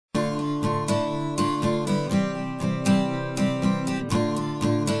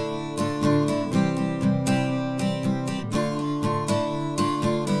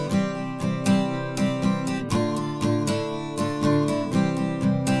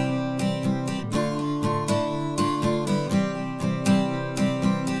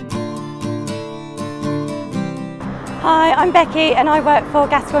Hi, I'm Becky and I work for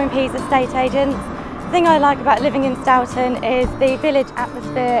Gascoigne Pease Estate Agents. The thing I like about living in Stoughton is the village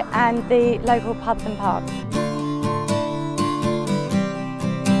atmosphere and the local pubs and parks.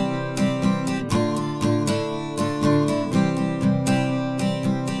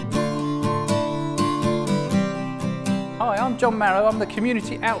 Hi, I'm John Marrow. I'm the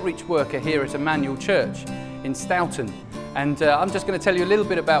community outreach worker here at Emmanuel Church in Stoughton. And I'm just going to tell you a little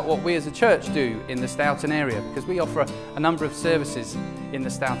bit about what we as a church do in the Stoughton area, because we offer a number of services in the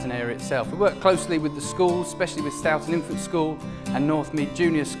Stoughton area itself. We work closely with the schools, especially with Stoughton Infant School and Northmead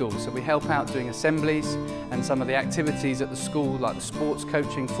Junior School. So we help out doing assemblies and some of the activities at the school, like the sports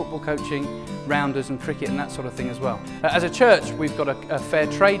coaching, football coaching, rounders and cricket and that sort of thing as well. As a church, we've got a fair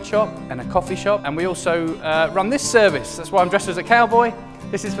trade shop and a coffee shop, and we also run this service. That's why I'm dressed as a cowboy.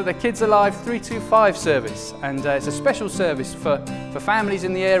 This is for the Kids Alive 325 service, and it's a special service for families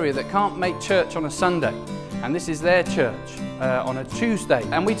in the area that can't make church on a Sunday. And this is their church on a Tuesday,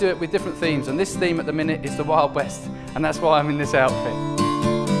 and we do it with different themes, and this theme at the minute is the Wild West, and that's why I'm in this outfit.